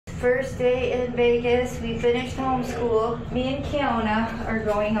First day in Vegas. We finished homeschool. Me and Kiona are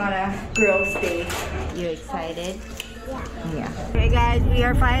going on a girls' day. You excited? Yeah. Okay guys, we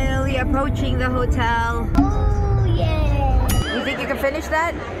are finally approaching the hotel. Oh yeah. You think you can finish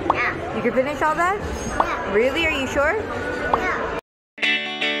that? Yeah. You can finish all that? Yeah. Really? Are you sure? Yeah.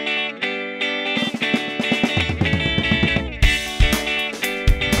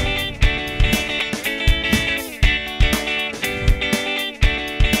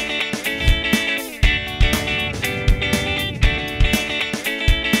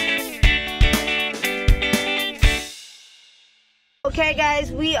 Okay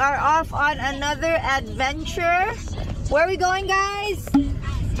guys, we are off on another adventure. Where are we going guys?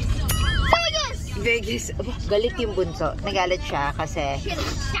 Vegas. Galit yung bunso. Nagalit siya kasi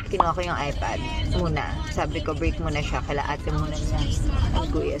kinuha ko yung iPad muna. Sabi ko, break muna siya. Kalaatin muna niya ang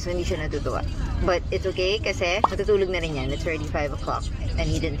kuya. So, hindi siya natutuwa. But it's okay kasi matutulog na rin yan. It's already 5 o'clock and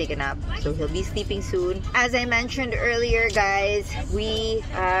he didn't take a nap. So, he'll be sleeping soon. As I mentioned earlier, guys, we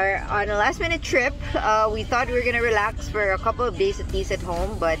are on a last-minute trip. We thought we were gonna relax for a couple of days at least at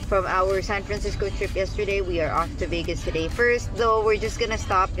home. But from our San Francisco trip yesterday, we are off to Vegas today. First, though, we're just gonna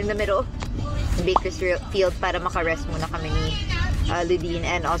stop in the middle Bakersfield para maka-rest muna kami ni Ludine,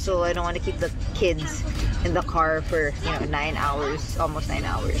 and also I don't want to keep the kids in the car for 9 hours, almost 9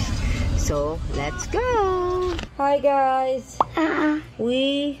 hours. So let's go. Hi guys.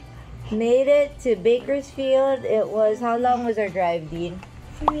 We made it to Bakersfield. It was, how long was our drive, Dean?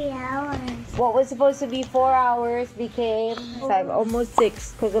 3 hours. What was supposed to be 4 hours became 5, almost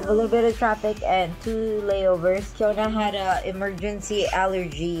 6 because of a little bit of traffic and 2 layovers. Kiona had an emergency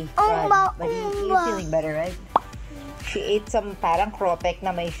allergy. But you're feeling better, right? She ate some parang cropek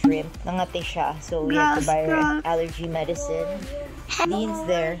na may shrimp. Nangati siya. So we had to buy her allergy medicine. Dean's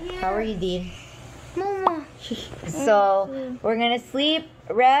there. How are you, Dean? Mama. So we're gonna sleep,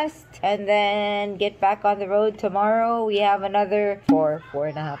 rest, and then get back on the road tomorrow. We have another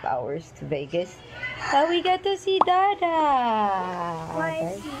 4.5 hours to Vegas, and we get to see Dada.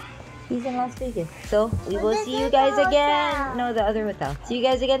 Where is he? He's in Las Vegas. So we will see you guys again. No, the other hotel. See you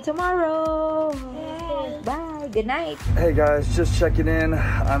guys again tomorrow. Bye. Good night. Hey guys, just checking in.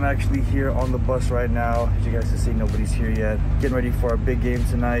 I'm actually here on the bus right now. As you guys can see, nobody's here yet. Getting ready for our big game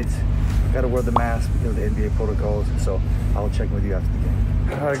tonight. Gotta wear the mask because of the NBA protocols. So I'll check with you after the game.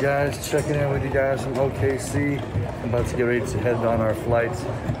 All right guys, checking in with you guys from OKC. I'm about to get ready to head on our flights.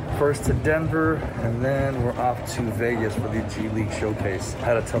 First to Denver, and then we're off to Vegas for the G League Showcase.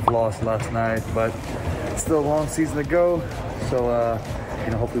 Had a tough loss last night, but still a long season to go. So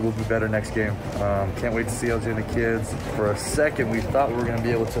hopefully we'll be better next game. Can't wait to see LJ and the kids. For a second, we thought we were going to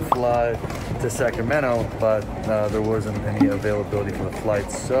be able to fly to Sacramento, but there wasn't any availability for the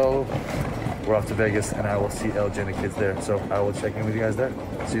flights. So we're off to Vegas, and I will see LJ and the kids there. So I will check in with you guys there.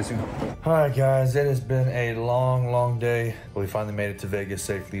 See you soon. All right, guys, it has been a long day. We finally made it to Vegas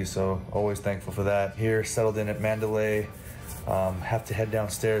safely, so always thankful for that. Here, settled in at Mandalay. Have to head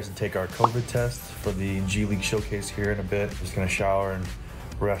downstairs and take our COVID test for the G League Showcase here in a bit. Just gonna shower and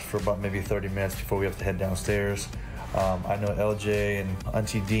rest for about maybe 30 minutes before we have to head downstairs. I know LJ and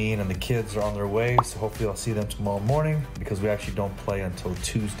Auntie Dean and the kids are on their way, so hopefully I'll see them tomorrow morning because we actually don't play until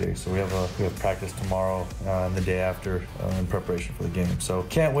Tuesday. So we have practice tomorrow and the day after in preparation for the game. So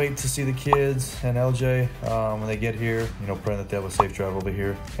can't wait to see the kids and LJ when they get here. Praying that they have a safe drive over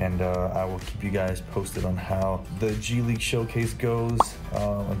here, and I will keep you guys posted on how the G League Showcase goes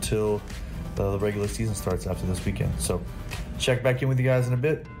until the regular season starts after this weekend. So check back in with you guys in a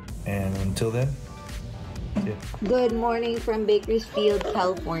bit, and until then. Yeah. Good morning from Bakersfield,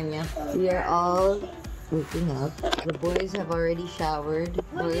 California. We are all waking up. The boys have already showered.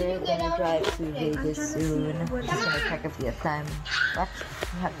 We're gonna drive to Vegas soon. Just gonna check if we have time. Actually,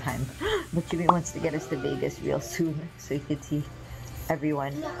 we have time. But Jimmy wants to get us to Vegas real soon so he could see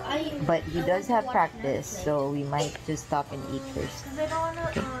everyone. But he does have practice, so we might just stop and eat first.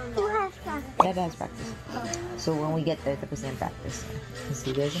 Okay. Dada has practice. So when we get there, tapos na yung practice. We'll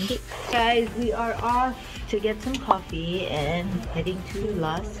see you guys in a bit. Guys, we are off to get some coffee and heading to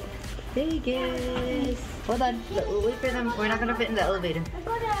Las Vegas. Hold on. We'll wait for them. We're not gonna fit in the elevator.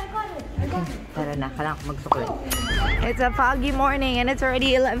 I got it. Tara na. Kailangan ko magsukli. It's a foggy morning and it's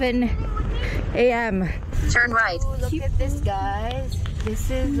already 11 a.m. Turn right. Oh, look at this, guys.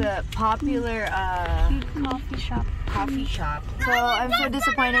 This is a popular coffee shop. So I'm so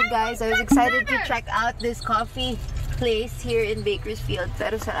disappointed, guys. I was excited to check out this coffee place here in Bakersfield,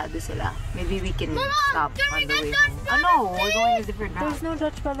 pero sarado sila. Maybe we can stop on the way home. Oh no, we're going a different route. There's no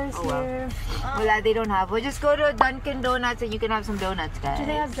Dutch Brothers here. Wala, they don't have. We'll just go to Dunkin' Donuts and you can have some donuts, guys. Do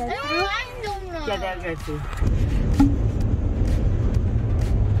they have drive-thru? Yeah, they have drive-thru.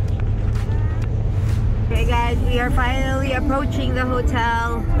 guys, we are finally approaching the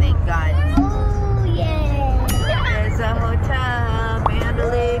hotel. Thank God. Oh, yeah. There's a hotel,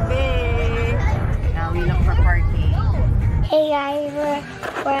 Mandalay Bay. Now we look for parking. Hey guys,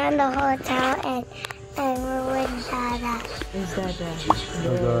 we're in the hotel and we're with Dada. Who's Dada?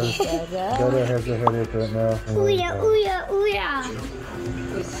 There's Dada. Dada has a headache right now. Ouya, ouya, ouya.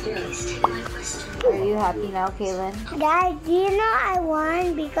 Are you happy now, Kaylin? Dad, do you know I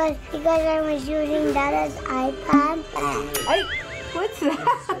won because I was using Dada's iPad? Ay, what's that?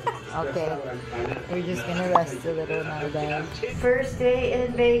 Okay, we're just gonna rest a little now, guys. First day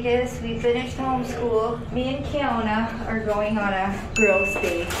in Vegas, we finished homeschool. Me and Kiona are going on a girls'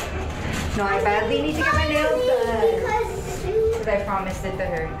 day. No, I badly need to get my nails done. Because I promised it to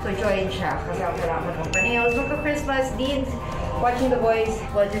her. So join siya. Kasi ako wala mo pa nails. Magka-Christmas, Dean's watching the boys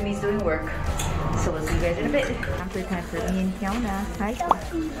while Jimmy's doing work. So we'll see you guys in a bit. After time for me and Kiona. Hi.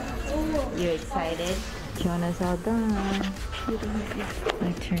 You excited? Kiona's all done.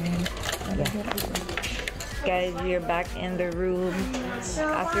 My turn. Yeah. Guys, we are back in the room.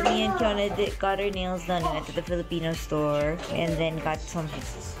 After me and Kiona got our nails done, we went to the Filipino store and then got some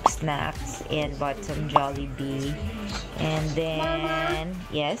snacks and bought some Jollibee. And then,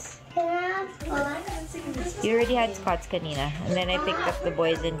 yes? You already had Scott's kanina. And then I picked up the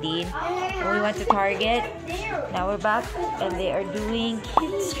boys and Dean. And we went to Target. Now we're back and they are doing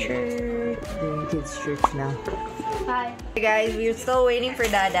kids' church. Doing kids' church now. Hi. Hey guys, we're still waiting for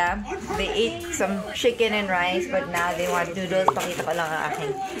Dada. They ate some chicken and rice, but now they want noodles. Pakita ko lang ang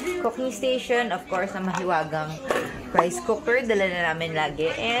aking cooking station. Of course, ang mahiwagang rice cooker. Dala na namin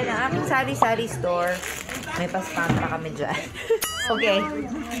lagi. And ang aming sari-sari store. May pa-spam pa kami dyan. Okay,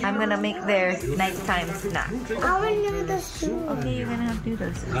 I'm gonna make their nighttime snack. I want noodles too. Okay, you're gonna have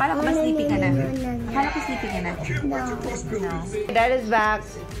noodles. Kala ko ba sleeping ka na? Kala ko sleeping ka na? No. Dad is back.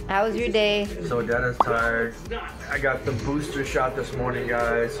 How was your day? So Dada's tired. I got the booster shot this morning,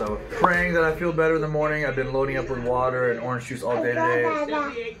 guys. So praying that I feel better in the morning. I've been loading up with water and orange juice all day today.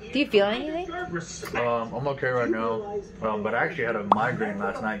 Do you feel anything? I'm okay right now. But I actually had a migraine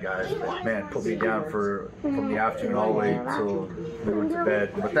last night, guys. Man, put me down from the afternoon all the way till we went to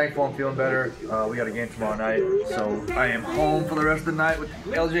bed. But thankful I'm feeling better. We got a game tomorrow night, so I am home for the rest of the night with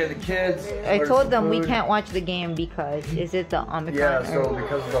LJ and the kids. I told them we can't watch the game because is it the Omicron? Yeah, so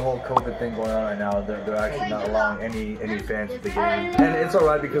because of the whole COVID thing going on right now, they're actually not allowing any fans to the game. And it's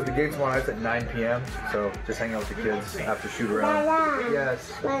alright because the game tomorrow night's at 9 p.m. So just hang out with the kids after shoot around.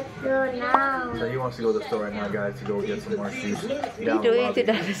 Yes. Let's go now. So he wants to go to the store right now, guys, to go get some more shoes. What are you doing to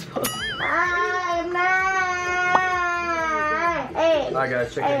Dada's phone? Hey. Alright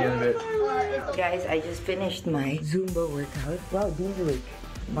guys, check in a bit. Guys, I just finished my Zumba workout. Wow, Dean's awake.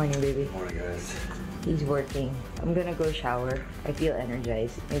 Morning, baby. Morning, guys. He's working. I'm gonna go shower. I feel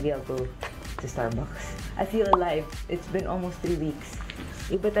energized. Maybe I'll go to Starbucks. I feel alive. It's been almost 3 weeks.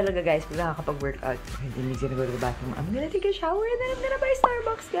 Iba talaga, guys, pag nakakapag-workout. Then he's gonna go to the bathroom. I'm gonna take a shower and then I'm gonna buy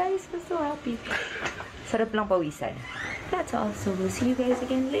Starbucks, guys. I'm so happy. Sarap lang pawisan. That's all. So we'll see you guys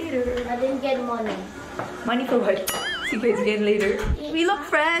again later. I didn't get money. Money for what? See you guys again later. We look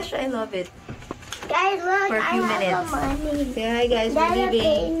fresh. I love it. Guys, look, For a few I minutes. have money. Say hi, guys. We're Dada leaving.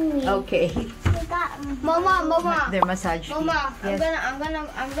 paid me. Okay. Mama. Their massage fee. Mama, Yes.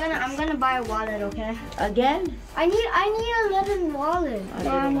 I'm gonna buy a wallet, okay? Again? I need a little wallet.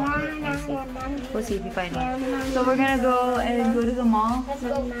 We'll see if we find one. So we're gonna go and go to the mall. Let's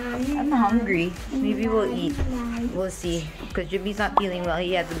go. I'm hungry. Maybe we'll eat. We'll see. Because Jimmy's not feeling well.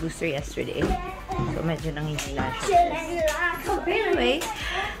 He had the booster yesterday. So medyo nangihila siya. Anyway,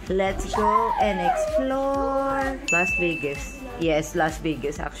 let's go and explore Las Vegas. Yes, Las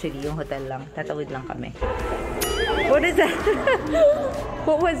Vegas actually. Yung hotel lang. Tatawid lang kami. What is that?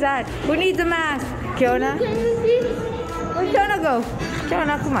 What was that? Who needs a mask? Kiona? Where'd Kiona go?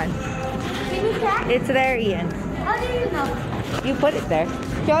 Kiona, come on. Can you check? It's there, Ian. How do you know? You put it there.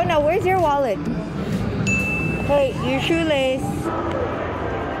 Kiona, where's your wallet? Hey, your shoelace.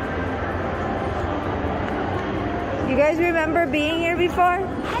 You guys remember being here before?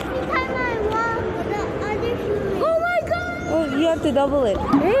 Every time I walk, the other shoe. Oh my god! Oh, you have to double it.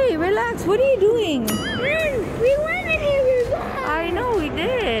 Hey, relax. What are you doing? We went in here before. I know we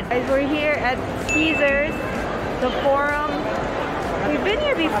did. Guys, we're here at Caesars, the Forum. We've been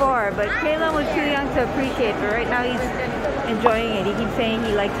here before, but Kayla was too young to appreciate. But right now he's enjoying it. He keeps saying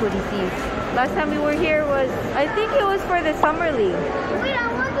he likes what he sees. Last time we were here was, I think it was for the summer league. Wait,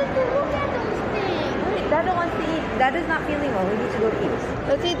 I wanted to look at those things. Dada wants to eat. Dada's not feeling well. We need to go eat.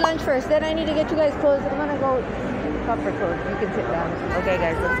 Let's eat lunch first. Then I need to get you guys clothes. I'm gonna go comfort clothes. You can sit down. Okay,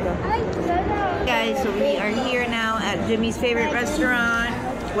 guys, let's go. Guys, so we are here now at Jimmy's favorite restaurant.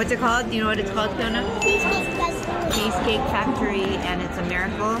 What's it called? Do you know what it's called, Fiona? Cheesecake Factory, and it's a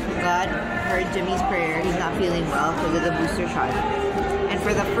miracle. God heard Jimmy's prayer. He's not feeling well because of the booster shot. And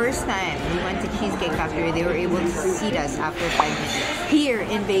for the first time, we went to Cheesecake Factory. They were able to seat us after 5 minutes. Here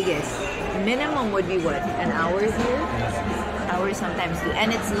in Vegas, minimum would be what? An hour here? Hours sometimes too.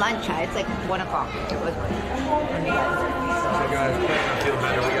 And it's lunch, it's like 1 o'clock. It was 1. So guys, I feel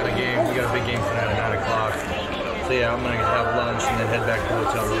better. We got a game. We got a big game tonight at 9 o'clock. So yeah, I'm gonna have lunch and then head back to the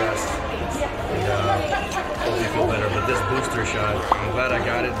hotel to rest. And hopefully feel better. But this booster shot, I'm glad I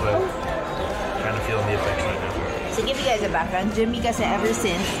got it, but kind of feeling the effects right now. To give you guys a background, Jimmy kasi ever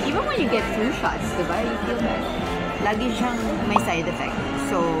since, even when you get flu shots, diba, you feel bad. Lagi siyang may side effect.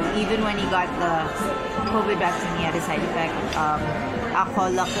 So even when he got the COVID vaccine, he had a side effect.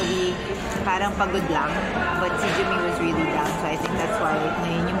 Ako, luckily, parang pagod lang. But si Jimmy was really down. So I think that's why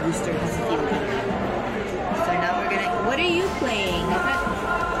ngayon yung booster kasi feel good. So now we're gonna... What are you playing? Is that...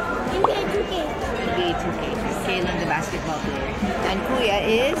 NBA 2K. Kaylin, the basketball player. And Kuya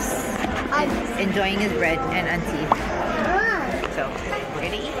is enjoying his bread and auntie. So, we're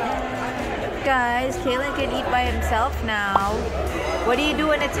gonna eat. Guys, Kaylin can eat by himself now. What do you do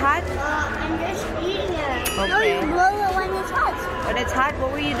when it's hot? I'm just eating it. Okay. No, you blow it when it's hot. When it's hot,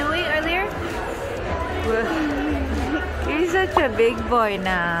 what were you doing earlier? You're such a big boy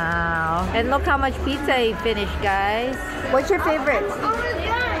now. And look how much pizza he finished, guys. What's your favorite? Oh my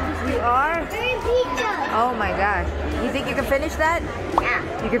god. You are? Pizza. Oh my gosh. You think you can finish that? Yeah.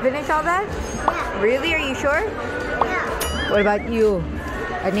 You can finish all that? Yeah. Really? Are you sure? Yeah. What about you?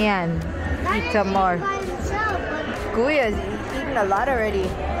 Ano yan? Eat some more. Kuya's eaten a lot already.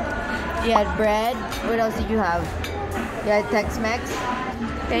 You had bread. What else did you have? You had Tex-Mex.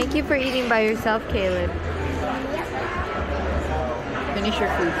 Thank you for eating by yourself, Kaylin. Finish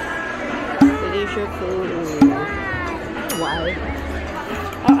your food. Finish your food. Why?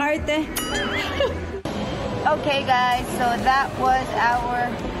 Oh, arte. Okay, guys. So that was our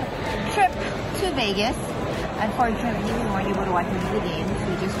trip to Vegas. Unfortunately, we weren't able to watch any of the games.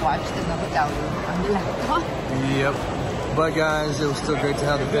 We just watched in the hotel room on the laptop. Yep. But guys, it was still great to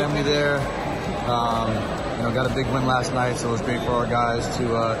have the family there. You know, got a big win last night, so it was great for our guys to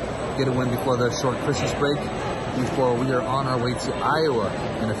get a win before the short Christmas break. Before we are on our way to Iowa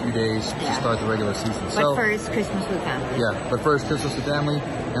in a few days to start the regular season. But first, Christmas with family. Yeah, but first, Christmas with family.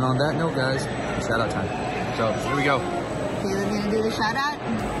 And on that note, guys, shout out time. So here we go. Caleb's gonna do the shout out.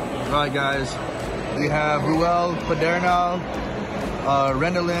 All right, guys. We have Ruel Padernal,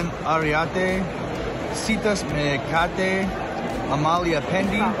 Rendelin Ariate, Citas Mecate, Amalia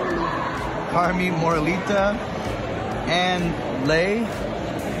Pendi, Carmi Moralita, and Lay,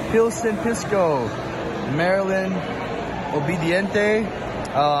 Pilsen Pisco, Marilyn Obediente,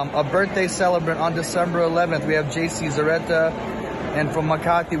 a birthday celebrant on December 11th. We have JC Zareta, and from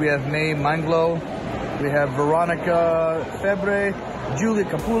Makati we have May Manglo, we have Veronica Febre, Julia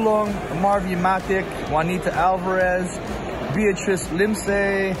Capulong, Marvi Matic, Juanita Alvarez, Beatrice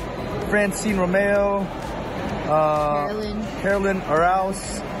Limse, Francine Romeo, Carolyn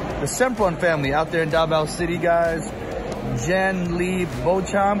Arauz, the Sempron family out there in Davao City, guys, Jen Lee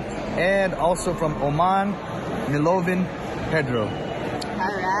Beauchamp, and also from Oman, Milovin Pedro.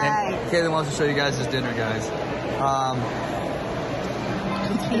 Alright. And Kaylin wants to show you guys this dinner, guys.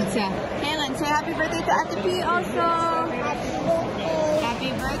 Pizza. Kaylin, say happy birthday to Ate P also.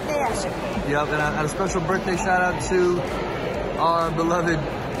 Happy birthday. Yep, and a special birthday shout out to our beloved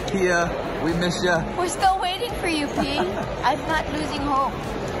Kia. We miss ya. We're still waiting for you, P. I'm not losing hope.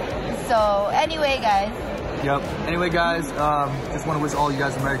 So, anyway, guys. Yep. Anyway, guys, just want to wish all you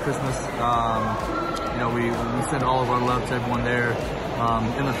guys a Merry Christmas. You know, we send all of our love to everyone there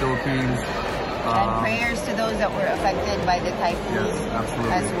in the Philippines. And prayers to those that were affected by the typhoon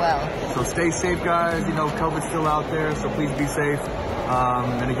as well. So stay safe, guys. You know, COVID's still out there, so please be safe.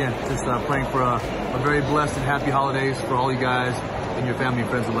 And again, just praying for a very blessed and happy holidays for all you guys and your family,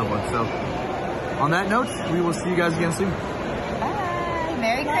 friends, and loved ones. So on that note, we will see you guys again soon. Bye.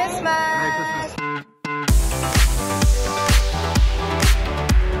 Merry Christmas. Merry Christmas.